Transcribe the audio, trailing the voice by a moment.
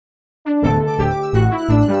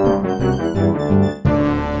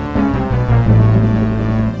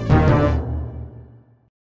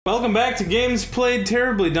Welcome back to Games Played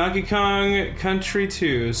Terribly, Donkey Kong Country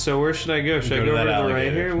 2. So where should I go? Should I go over to the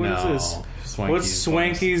right here? What is this? What's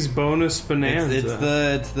Swanky's bonus bonanza?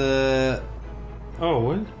 It's the... Oh,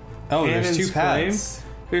 what? Oh, Cannon's there's two paths.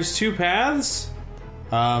 Claim? There's two paths?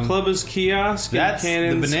 Clubba's Kiosk and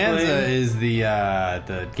Cannon's The bonanza Claim? is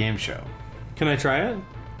the game show. Can I try it?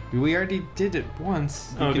 We already did it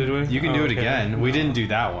once. Did we? You can do it again. No. We didn't do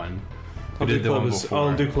that one. I'll do Clubba's.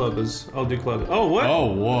 I'll do Clubba's. Oh, what? Oh,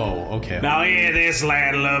 whoa. Okay. Now hear this,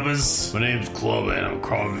 landlubbers. My name's Club and I'm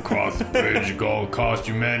crawling across the bridge. It's gonna cost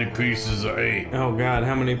you many pieces of 8. Oh god,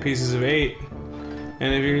 how many pieces of 8?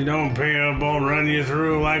 And if you don't pay up, I'll run you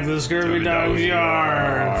through like the scurvy dog's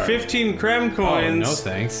yard. 15 creme coins. Oh, no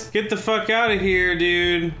thanks. Get the fuck out of here,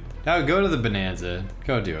 dude. Now go to the bonanza.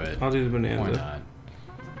 Go do it. I'll do the bonanza. Why not?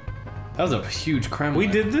 That was a huge creme. We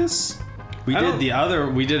did this? We did the other.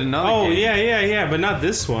 We did another. Oh game. yeah, but not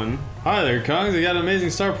this one. Hi there, Kongs. I got an amazing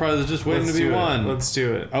star prize that's just waiting to be won. Let's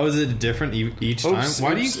do it. Oh, is it different each time?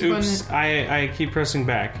 Why do you keep on... I keep pressing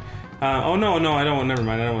back. Oh no, I don't. Never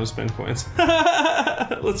mind. I don't want to spend coins.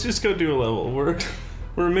 Let's just go do a level. We're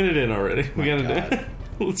a minute in already. We gotta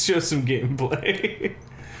do. Let's show some gameplay.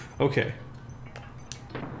 Okay.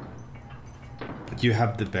 You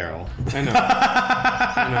have the barrel. I know.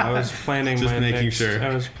 I was planning just making next, sure.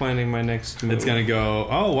 I was planning my next move. It's gonna go.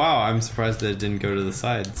 Oh wow! I'm surprised that it didn't go to the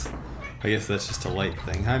sides. I guess that's just a light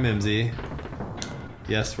thing. Hi, Mimsy.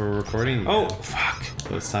 Yes, we're recording. Oh fuck!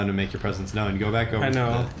 So it's time to make your presence known. Go back over. I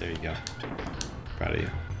know. There you go. Proud of you.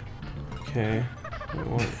 Okay.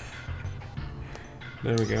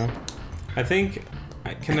 There we go. I think.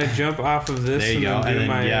 Can I jump off of this? There you go. And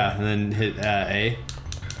then and then hit A.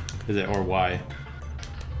 Is it or Y?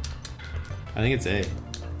 I think it's A.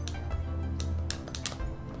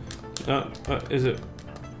 Is it?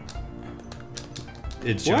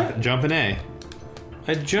 It's what? Jump in A.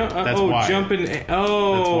 I jump. That's Y. Jump in A.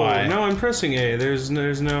 Oh, that's Y. No, I'm pressing A. There's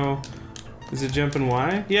no. Is it jump in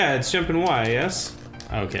Y? Yeah, it's jump in Y. Yes.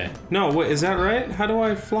 Okay. No, wait, is that right? How do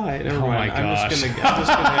I fly? Never mind. My gosh. I'm just gonna go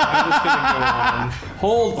on.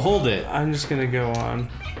 Hold it. I'm just gonna go on.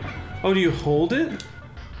 Oh, do you hold it?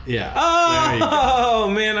 Yeah. Oh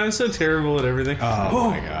man, I'm so terrible at everything. Oh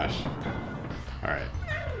my gosh. Alright.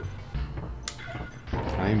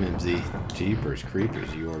 Hi, Mimsy. Jeepers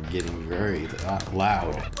creepers, you are getting very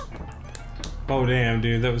loud. Oh damn,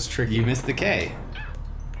 dude, that was tricky. You missed the K.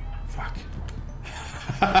 Fuck.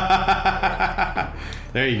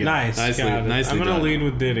 There you go. Nice. Nicely I'm gonna done. lead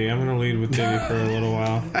with Diddy. I'm gonna lead with Diddy for a little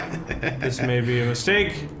while. This may be a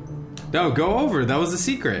mistake. No, go over. That was a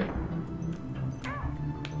secret.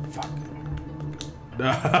 Oh my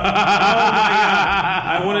god.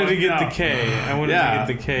 I wanted to get the K. I wanted to get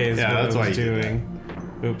the K is what that's I was doing.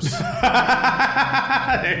 Oops.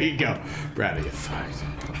 There you go. Proud of you.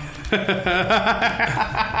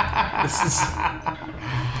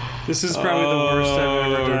 This is probably the worst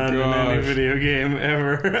I've ever done in any gosh. video game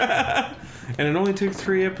ever. And it only took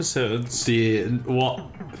 3 episodes. Never mind.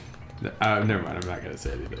 I'm not gonna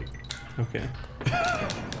say anything. Okay.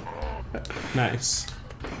 Nice.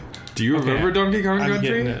 Do you remember Donkey Kong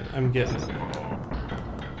Country? I'm getting it.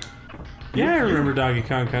 Yeah, I remember Donkey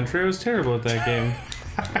Kong Country. I was terrible at that game.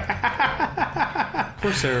 Of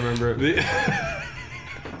course I remember it.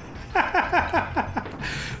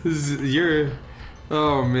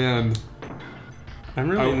 Oh man. I'm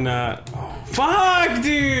really not. Oh, fuck,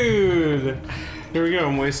 dude! Here we go.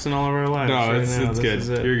 I'm wasting all of our lives. No, right it's now. good. This is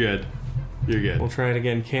it. You're good. You're good. We'll try it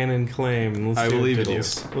again. Kannon, Klaim. I believe in you.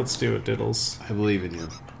 Let's do it, Diddles. I believe in you.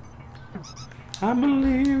 I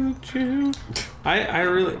believe in you.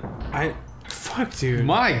 Fuck, dude.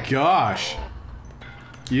 My gosh.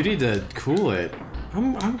 You need to cool it.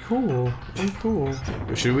 I'm cool.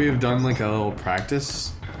 Should we have done like a little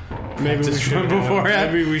practice? Maybe we should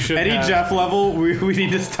beforehand. Maybe we should. Any Geoff level, we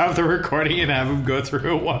need to stop the recording and have him go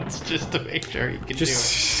through it once just to make sure he can do it.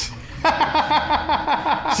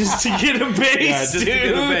 Just to get a base, dude. To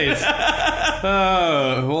get a base.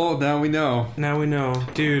 Well, now we know. Now we know.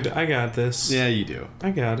 Dude, I got this. Yeah, you do.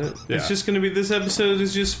 I got it. Yeah. It's just gonna be, this episode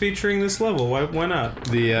is just featuring this level. Why not?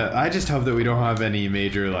 I just hope that we don't have any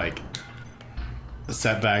major, like,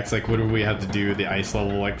 setbacks. Like, what do we have to do the ice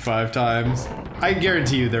level, like, 5 times? I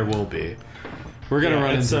guarantee you there will be. We're gonna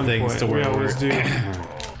run into things to where we always do.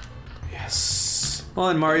 Yes. Well,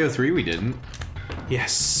 in Mario 3 we didn't.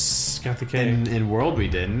 Yes. Got the K. In World we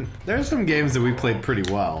didn't. There's some games that we played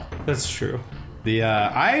pretty well. That's true.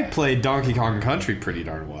 I played Donkey Kong Country pretty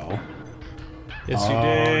darn well. Yes, you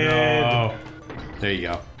did. No. There you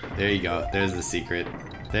go. There you go. There's the secret.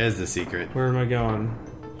 There's the secret. Where am I going?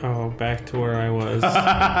 Oh, back to where I was.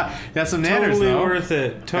 Got some nanners, Totally though. worth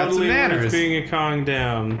it. Totally worth being a Kong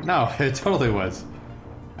down. No, it totally was.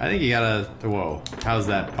 I think you gotta... Whoa. How's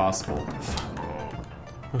that possible?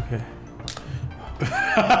 Okay.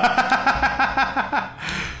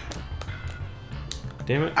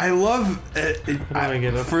 Damn it. I love... How do I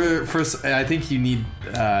get up? I think you need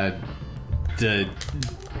to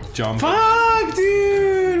jump. Fuck,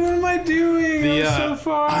 dude! What am I doing? I'm so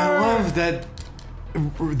far. I love that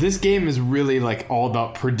this game is really like all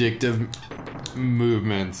about predictive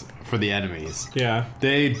movements for the enemies. Yeah.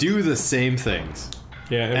 They do the same things.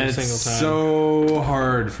 Yeah, every And single it's time. so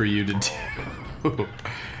hard for you to do.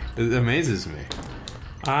 It amazes me.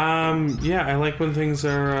 Yeah, I like when things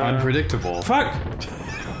are Unpredictable. Fuck!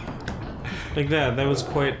 Like that. That was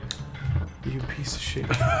quite. You piece of shit.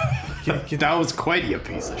 That was quite a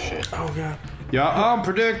piece of shit. Oh god. Yeah,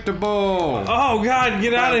 unpredictable. Oh god,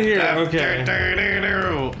 get out of here. Okay.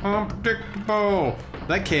 Unpredictable.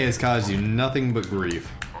 That K has caused you nothing but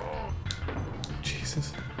grief.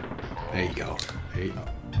 Jesus. There you go. There you go.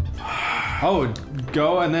 Oh,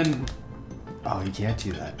 go and then... Oh, you can't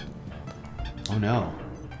do that. Oh, no.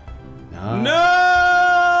 No.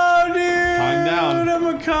 No, dude! Kong down. I'm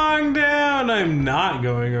a Kong down. I'm not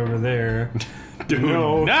going over there. Dude,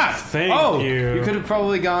 no, not. thank you. You could have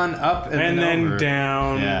probably gone up and then over.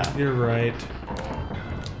 down. Yeah. You're right.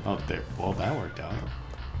 Oh, there. Well, that worked out.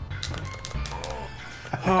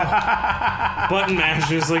 Button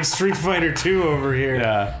mashes like Street Fighter 2 over here.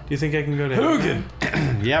 Yeah. Do you think I can go to Hogan.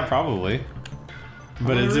 Yeah, probably.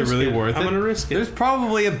 But is it really worth it? I'm gonna risk it. There's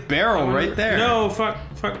probably a barrel right there. No, fuck.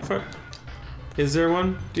 Is there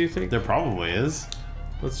one, do you think? There probably is.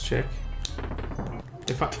 Let's check.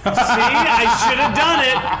 If I see, I should have done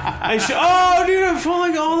it. I should. Oh, dude, I'm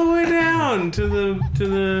falling all the way down to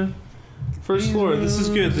the first floor. This is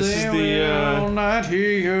good. This is the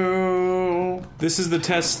this is the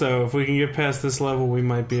test, though. If we can get past this level, we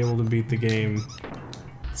might be able to beat the game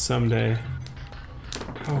someday.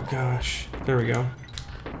 Oh gosh, there we go.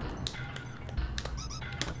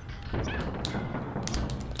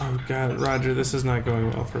 Oh god, Roger, this is not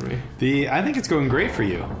going well for me. I think it's going great for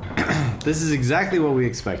you. This is exactly what we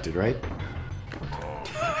expected, right?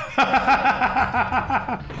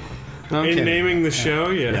 In naming the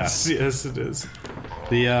show, yes, yes, it is.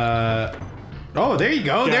 Oh, there you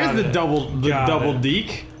go. There's the double it.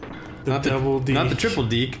 deek. The double deek. Not the triple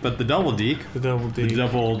deek, but the double deek. The double deek.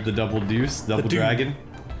 The double deuce, double dragon.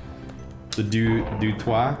 The du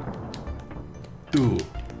trois. Du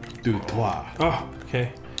trois. Oh,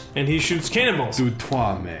 okay. And he shoots cannonballs. Du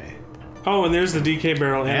trois me. Oh, and there's the DK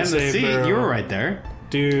barrel and the save seat. barrel. You were right there.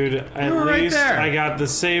 Dude, at least I got the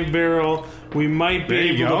save barrel. We might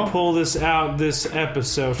be able to pull this out this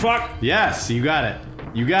episode. Fuck! Yes, you got it.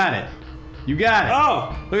 You got it. You got it.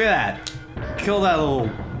 Oh! Look at that. Kill that little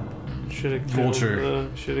vulture.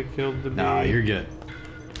 Should have killed the bee. Nah, you're good.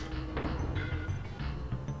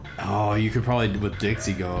 Oh, you could probably with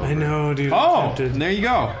Dixie go over. I know, dude. Oh, and there you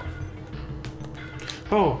go.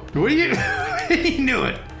 Oh. What are you... He knew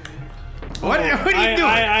it. What are you doing?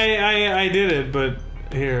 I did it, but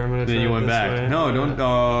here, I'm gonna try. Then you went back. Way. No, don't...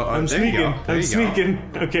 I'm there sneaking. You go. There I'm you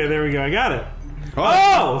sneaking. Go. Okay, there we go. I got it.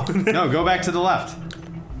 Oh! No, go back to the left.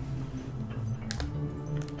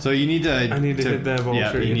 So you need to... I need to hit that vulture.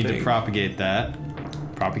 Yeah, you need to propagate that.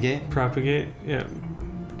 Propagate? Propagate? Yeah.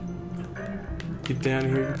 Get down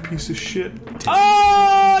here, you piece of shit.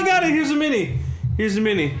 Oh! I got it! Here's a mini! Here's a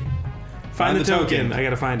mini. Find the token. I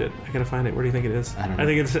gotta find it. I gotta find it. Where do you think it is? I don't know. I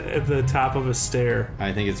think it's at the top of a stair.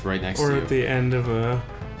 I think it's right next to you. Or at the end of a...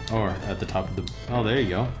 Or at the top of the... Oh, there you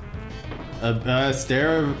go.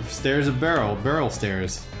 Stairs of barrel. Barrel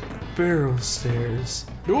stairs. Barrel stairs.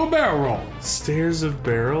 Do a barrel roll. Stairs of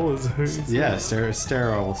barrel? Yeah, stairs.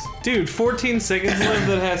 Dude, 14 seconds left?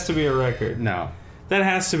 That has to be a record. No. That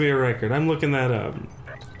has to be a record. I'm looking that up.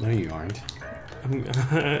 No, you aren't.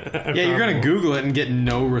 Yeah, you're gonna Google it and get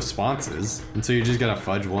no responses. And so you're just gonna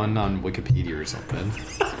fudge one on Wikipedia or something.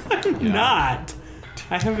 I'm not.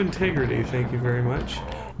 I have integrity, thank you very much.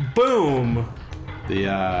 Boom!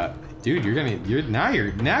 Dude, now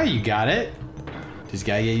you got it. Just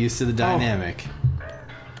gotta get used to the dynamic.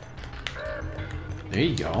 There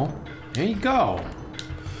you go. There you go.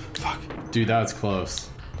 Fuck. Dude, that was close.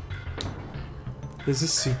 Is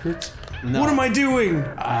this secret? No. What am I doing?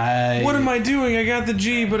 What am I doing? I got the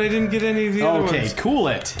G, but I didn't get any of the other ones. Okay, cool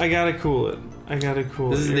it. I gotta cool it.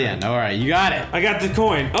 This is the end. Alright, you got it. I got the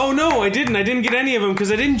coin. Oh no, I didn't. I didn't get any of them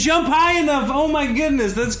because I didn't jump high enough. Oh my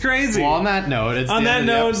goodness, that's crazy. Well, on that note,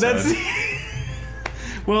 that's...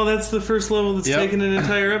 Well, that's the first level that's taken an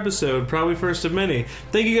entire episode. Probably first of many.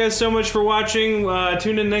 Thank you guys so much for watching.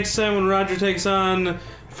 Tune in next time when Roger takes on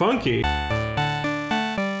Funky.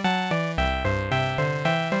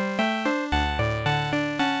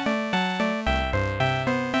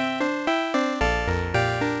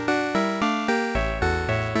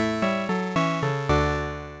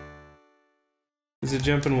 Is it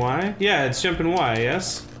jumping Y? Yeah, it's jumping Y,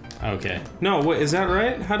 yes? Okay. No, wait, is that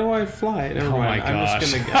right? How do I fly? Never mind. My gosh. I'm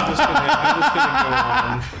just gonna go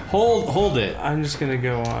on. Hold it. I'm just gonna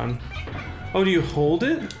go on. Oh, do you hold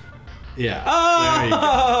it? Yeah.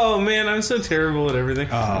 Oh, man, I'm so terrible at everything.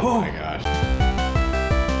 Oh my gosh.